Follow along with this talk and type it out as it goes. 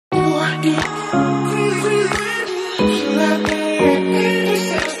Every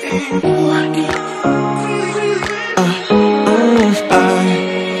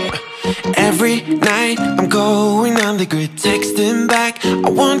night I'm going on the grid, texting back, I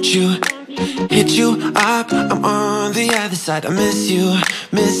want you, hit you up, I'm on the other side, I miss you,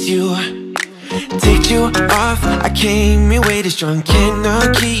 miss you. Take you off, I came here way too strong,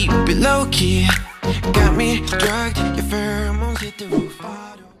 cannot keep it low key. Got me drugged, your pheromones hit the roof.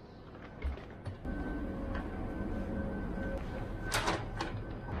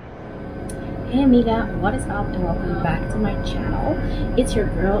 Hey amiga, what is up and welcome back to my channel. It's your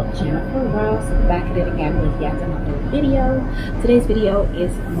girl Jennyfer Ross back at it again with yet another video. Today's video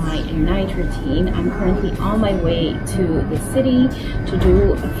is my night routine. I'm currently on my way to the city to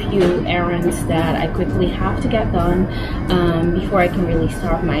do a few errands that I quickly have to get done before I can really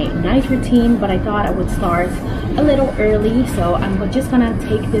start my night routine, but I thought I would start a little early, so I'm just gonna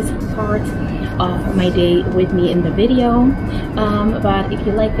take this part of my day with me in the video. But if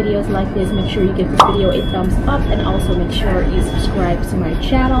you like videos like this, make sure you give this video a thumbs up and also make sure you subscribe to my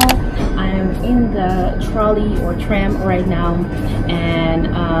channel. I am in the trolley or tram right now, and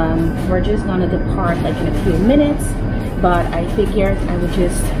we're just gonna depart like in a few minutes, but I figured I would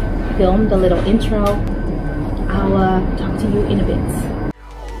just film the little intro. I'll talk to you in a bit.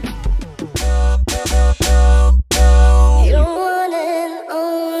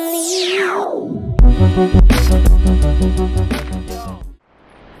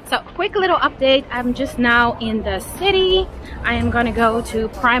 So quick little update, I'm just now in the city. I am gonna go to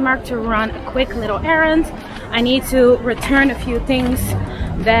Primark to run a quick little errand. I need to return a few things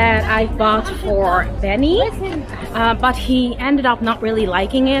that I bought for Benny, but he ended up not really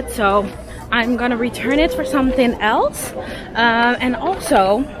liking it, so I'm gonna return it for something else. And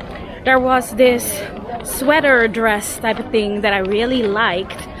also there was this sweater dress type of thing that I really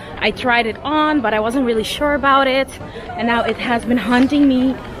liked. I tried it on, but I wasn't really sure about it, and now it has been hunting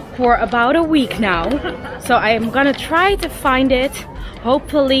me for about a week now. So I am gonna try to find it.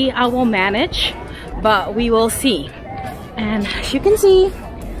 Hopefully I will manage, but we will see. And as you can see,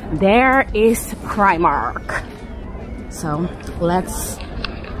 there is Primark. So let's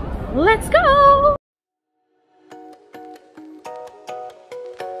go.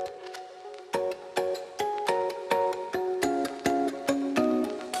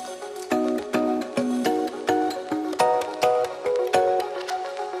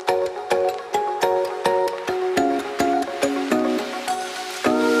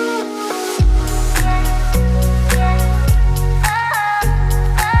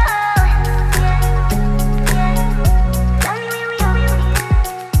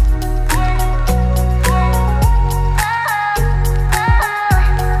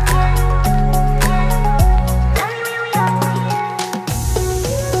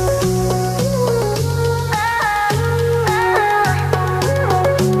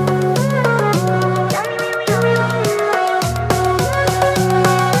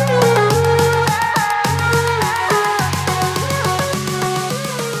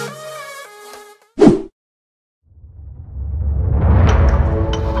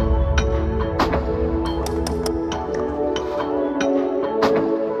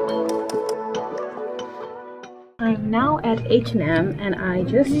 I'm now at H&M and I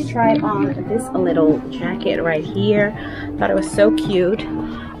just tried on this little jacket right here. Thought it was so cute,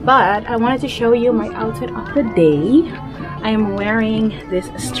 but I wanted to show you my outfit of the day. I am wearing this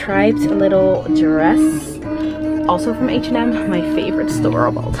striped little dress, also from H&M, my favorite store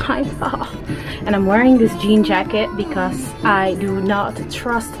of all time. And I'm wearing this jean jacket because I do not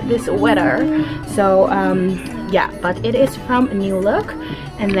trust this weather. So yeah, but it is from New Look.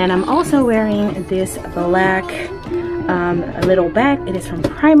 And then I'm also wearing this black little bag. It is from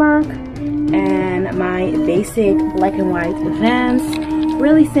Primark. And my basic black and white Vans.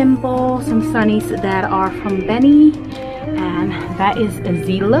 Really simple. Some sunnies that are from Benny. And that is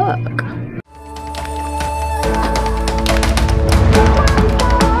the look.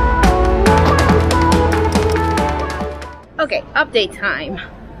 Okay, update time.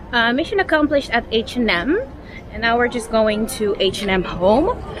 Mission accomplished at H&M. And now we're just going to H&M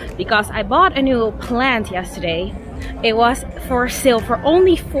home because I bought a new plant yesterday. It was for sale for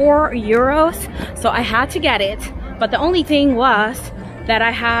only €4, so I had to get it. But the only thing was that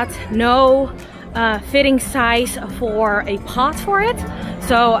I had no fitting size for a pot for it.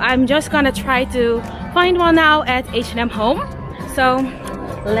 So I'm just gonna try to find one now at H&M home. So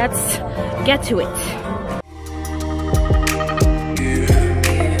let's get to it.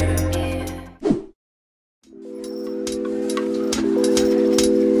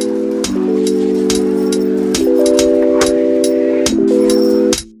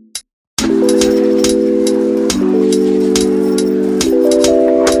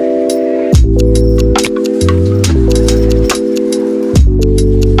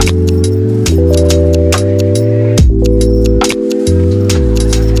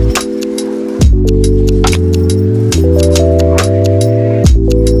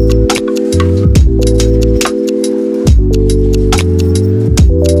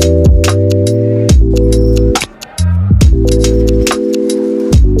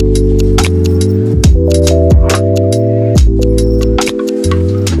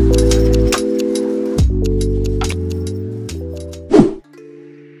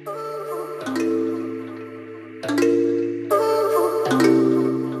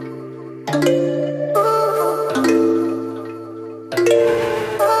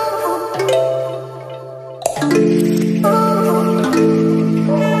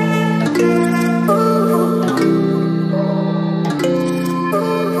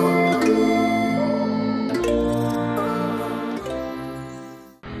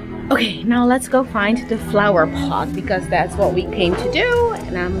 Okay, now let's go find the flower pot because that's what we came to do.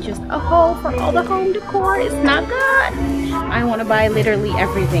 And I'm just a haul for all the home decor. It's not good. I want to buy literally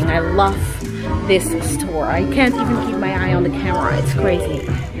everything. I love this store. I can't even keep my eye on the camera. It's crazy.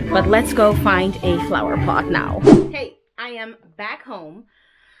 But let's go find a flower pot now. Hey, I am back home.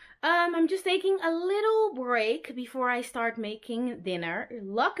 I'm just taking a little break before I start making dinner.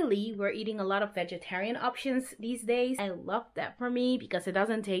 Luckily, we're eating a lot of vegetarian options these days. I love that for me because it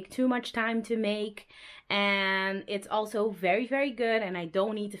doesn't take too much time to make. And it's also very, very good. And I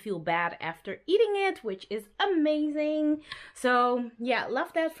don't need to feel bad after eating it, which is amazing. So yeah,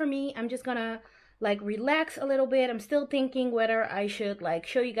 love that for me. I'm just gonna like relax a little bit. I'm still thinking whether I should like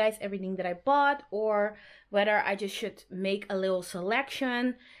show you guys everything that I bought or whether I just should make a little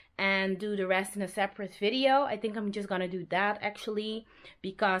selection and do the rest in a separate video. I think I'm just gonna do that actually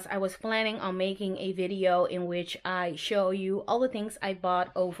because I was planning on making a video in which I show you all the things I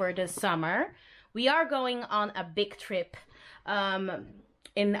bought over the summer. We are going on a big trip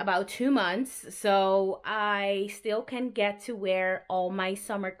in about 2 months, so I still can get to wear all my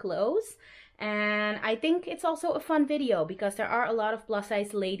summer clothes. And I think it's also a fun video because there are a lot of plus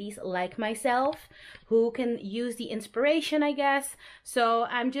size ladies like myself who can use the inspiration, I guess. So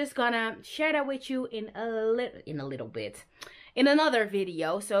I'm just gonna share that with you in another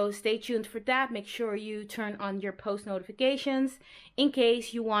video. So stay tuned for that. Make sure you turn on your post notifications in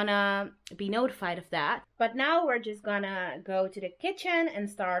case you wanna be notified of that. But now we're just gonna go to the kitchen and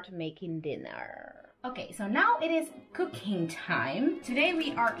start making dinner. Okay, so now it is cooking time. Today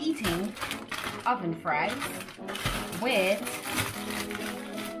we are eating oven fries with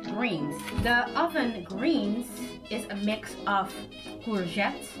greens. The oven greens is a mix of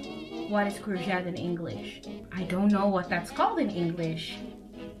courgette. What is courgette in English? I don't know what that's called in English.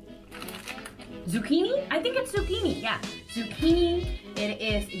 Zucchini? I think it's zucchini, yeah. Zucchini, it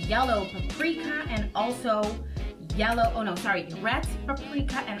is yellow paprika and also red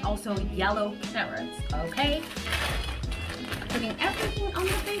paprika and also yellow carrots, okay? Putting everything on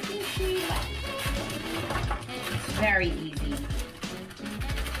the baking sheet. It's very easy.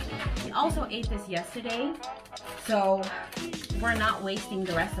 We also ate this yesterday, so we're not wasting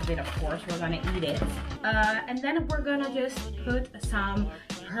the rest of it, of course. We're gonna eat it. And then we're gonna just put some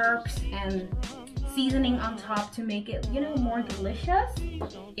herbs and seasoning on top to make it, you know, more delicious.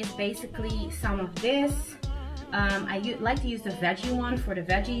 It's basically some of this. I like to use the veggie one for the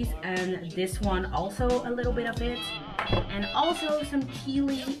veggies, and this one also a little bit of it, and also some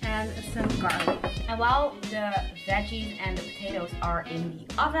chili and some garlic. And while the veggies and the potatoes are in the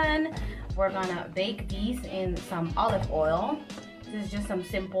oven, we're gonna bake these in some olive oil. This is just some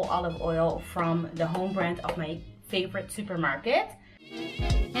simple olive oil from the home brand of my favorite supermarket.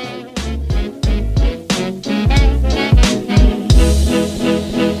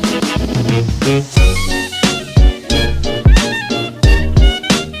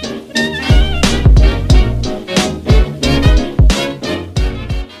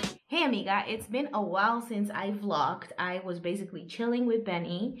 It's been a while since I vlogged. I was basically chilling with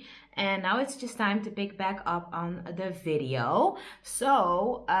Benny, and now it's just time to pick back up on the video.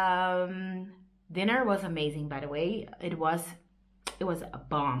 So dinner was amazing, by the way. It was a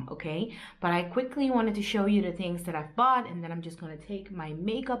bomb, okay? But I quickly wanted to show you the things that I've bought, and then I'm just gonna take my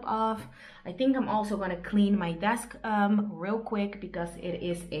makeup off. I think I'm also gonna clean my desk real quick because it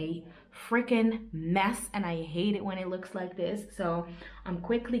is a freaking mess and I hate it when it looks like this. So I'm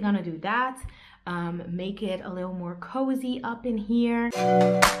quickly gonna do that, make it a little more cozy up in here.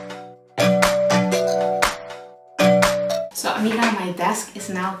 So Amiga, my desk is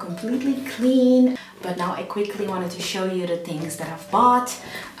now completely clean, but now I quickly wanted to show you the things that I've bought.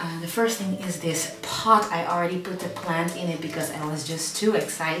 The first thing is this pot. I already put the plant in it because I was just too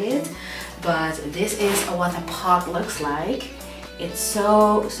excited, but this is what a pot looks like. It's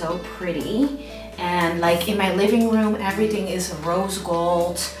so pretty, and like in my living room everything is rose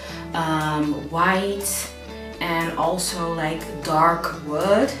gold, white, and also like dark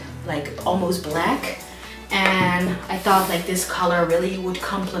wood, like almost black. And I thought like this color really would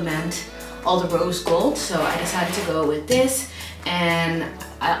complement all the rose gold, so I decided to go with this. And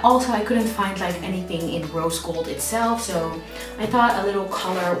I couldn't find like anything in rose gold itself, so I thought a little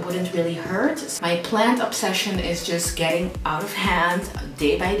color wouldn't really hurt. My plant obsession is just getting out of hand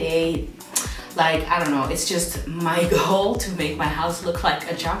day by day. Like, I don't know, it's just my goal to make my house look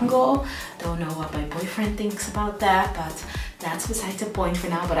like a jungle. Don't know what my boyfriend thinks about that, but that's beside the point for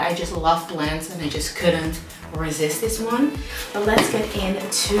now. But I just love plants and I just couldn't resist this one. But let's get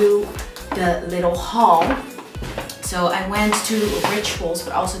into the little haul. So I went to Rituals,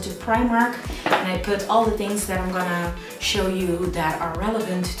 but also to Primark, and I put all the things that I'm gonna show you that are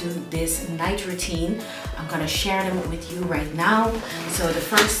relevant to this night routine. I'm gonna share them with you right now. So the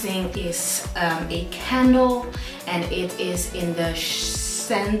first thing is a candle, and it is in the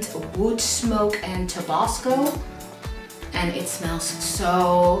scent Wood Smoke and Tabasco, and it smells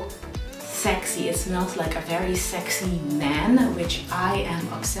so sexy. It smells like a very sexy man, which I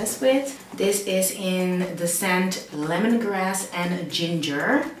am obsessed with. This is in the scent Lemongrass and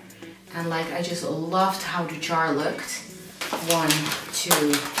Ginger, and like I just loved how the jar looked. 1,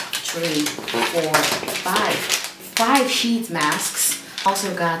 2, 3, 4, 5 sheet masks.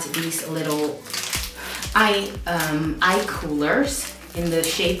 Also got these little eye coolers in the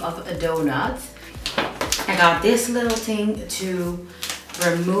shape of a donut. I got this little thing to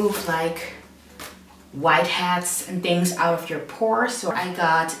remove like whiteheads and things out of your pores. So I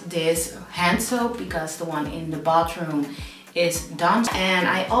got this hand soap because the one in the bathroom is done. And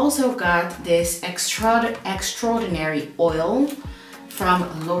I also got this extraordinary oil from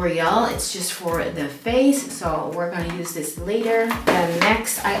L'Oreal. It's just for the face, so we're gonna use this later. And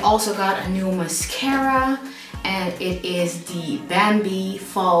next I also got a new mascara, and it is the Bambi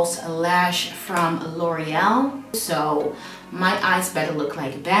False Lash from L'Oreal. So my eyes better look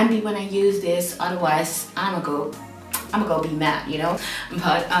like Bambi when I use this, otherwise I'm gonna go be mad, you know.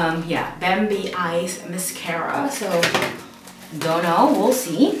 But yeah, Bambi Eyes mascara, so don't know, we'll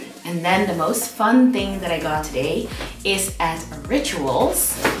see. And then the most fun thing that I got today is at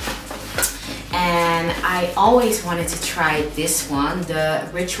Rituals, and I always wanted to try this one, the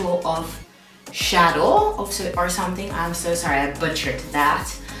Ritual of Shadow or something. I'm so sorry, I butchered that,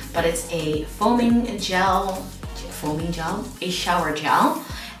 but it's a foaming gel, a shower gel,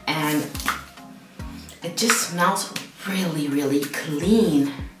 and it just smells really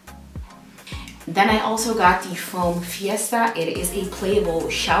clean. Then I also got the Foam Fiesta. It is a playable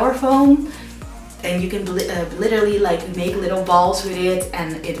shower foam, and you can literally like make little balls with it,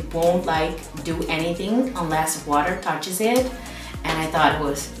 and it won't like do anything unless water touches it. And I thought it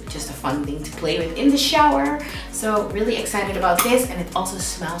was just a fun thing to play with in the shower. So really excited about this, and it also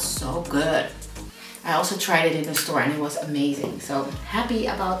smells so good. I also tried it in the store and it was amazing. So happy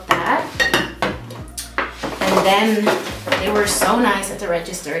about that. And then they were so nice at the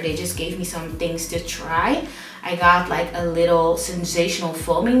register. They just gave me some things to try. I got like a little sensational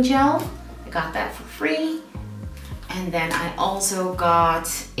foaming gel. I got that for free. And then I also got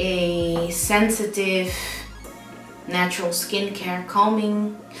a sensitive natural skincare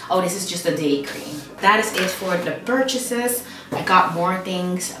calming. Oh, this is just a day cream. That is it for the purchases. I got more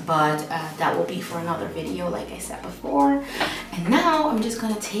things, but that will be for another video, like I said before. And now I'm just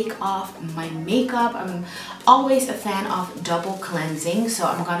gonna take off my makeup. I'm always a fan of double cleansing, so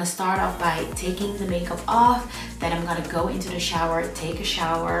I'm gonna start off by taking the makeup off. Then I'm gonna go into the shower, take a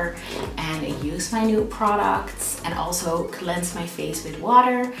shower, and use my new products, and also cleanse my face with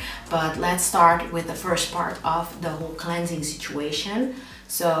water. But let's start with the first part of the whole cleansing situation.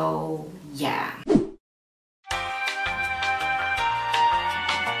 So yeah.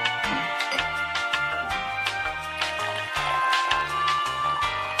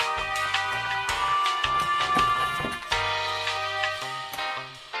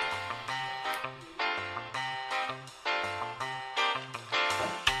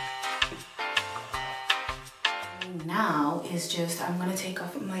 Now is just, I'm gonna take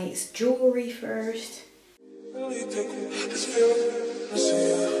off my jewelry first. Not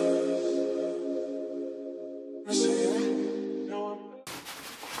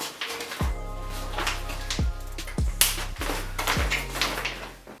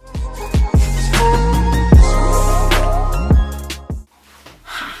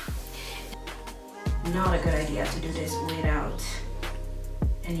a good idea to do this without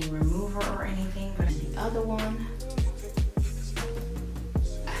any remover or anything, but the other one.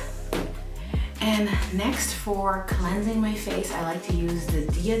 And next, for cleansing my face, I like to use the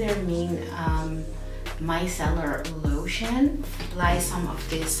Diadermine micellar lotion. Apply some of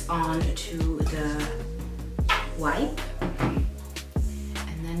this onto the wipe, and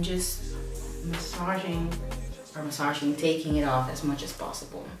then just massaging, taking it off as much as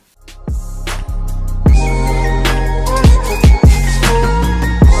possible.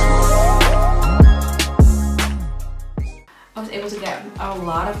 I was able to get a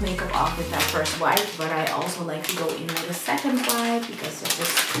lot of makeup off with that first wipe, but I also like to go in with a second wipe because it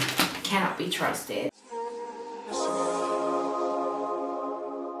just cannot be trusted.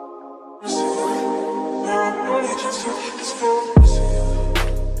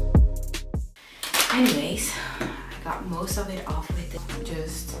 Anyways, I got most of it off with it.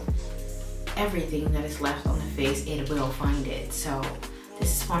 Just everything that is left on the face, it will find it. So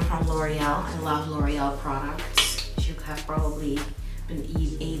this is one from L'Oreal. I love L'Oreal products, as you have probably been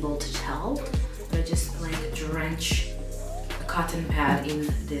able to tell. But I just like drench a cotton pad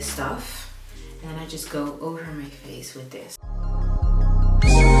in this stuff, and then I just go over my face with this.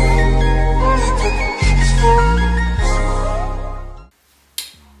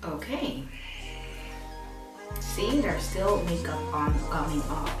 Okay. See, there's still makeup coming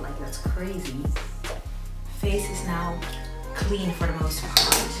off, like that's crazy. Face is now clean for the most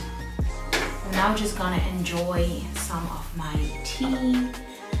part. I'm now just gonna enjoy some of my tea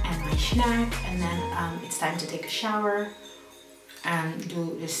and my snack, and then it's time to take a shower and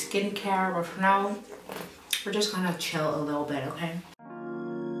do the skincare. But for now, we're just gonna chill a little bit, okay?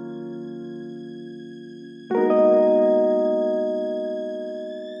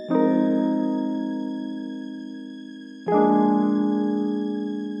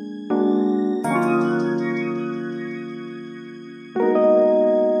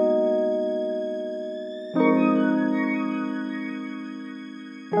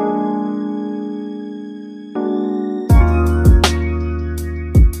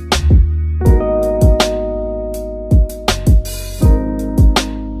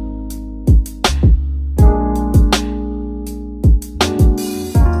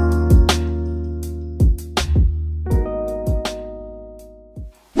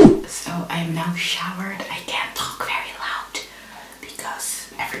 I'm now showered. I can't talk very loud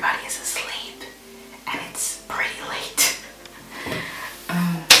because everybody is asleep and it's pretty late.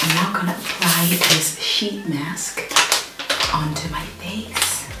 I'm now gonna apply this sheet mask onto my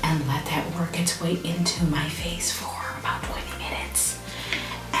face and let that work its way into my face for about 20 minutes.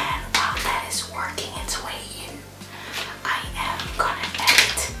 And while that is working its way in, I am gonna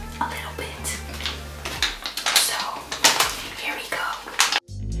edit a little bit. So here we go.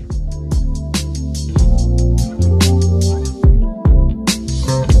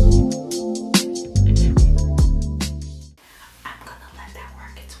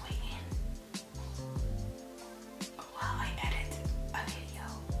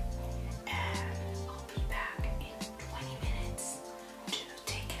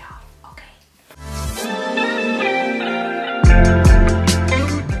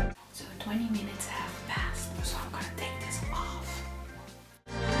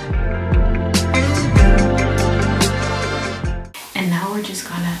 Just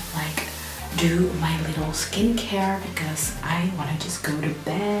gonna like do my little skincare because I want to just go to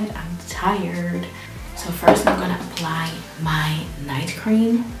bed. I'm tired. So first I'm gonna apply my night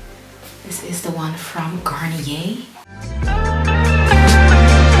cream. This is the one from Garnier.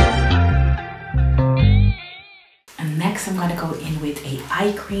 And next I'm gonna go in with a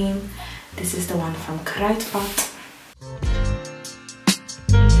eye cream. This is the one from Kruidvat.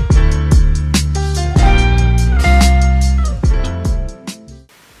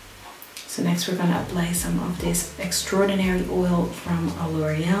 So next we're gonna apply some of this extraordinary oil from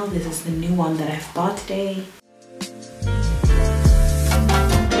L'Oreal. This is the new one that I've bought today.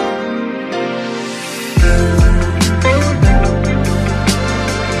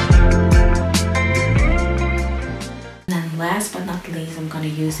 And then last but not least, I'm gonna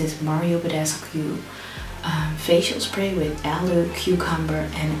use this Mario Badescu facial spray with aloe, cucumber,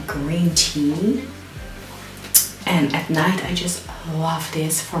 and green tea. And at night I just love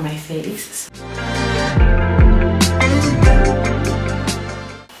this for my face.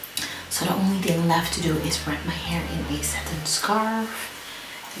 So the only thing left to do is wrap my hair in a satin scarf.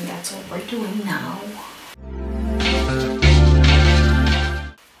 I think that's what we're doing now.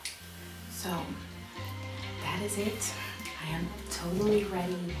 So that is it. I am totally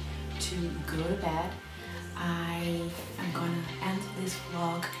ready to go to bed. I am gonna end this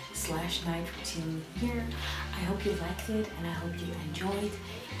vlog / night routine here. I hope you liked it and I hope you enjoyed.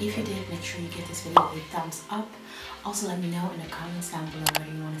 If you did, make sure you give this video a thumbs up. Also let me know in the comments down below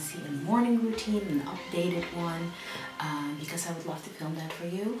whether you want to see a morning routine, an updated one, because I would love to film that for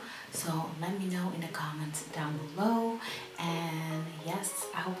you. So let me know in the comments down below. And yes,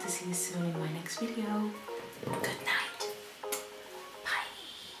 I hope to see you soon in my next video. Good night.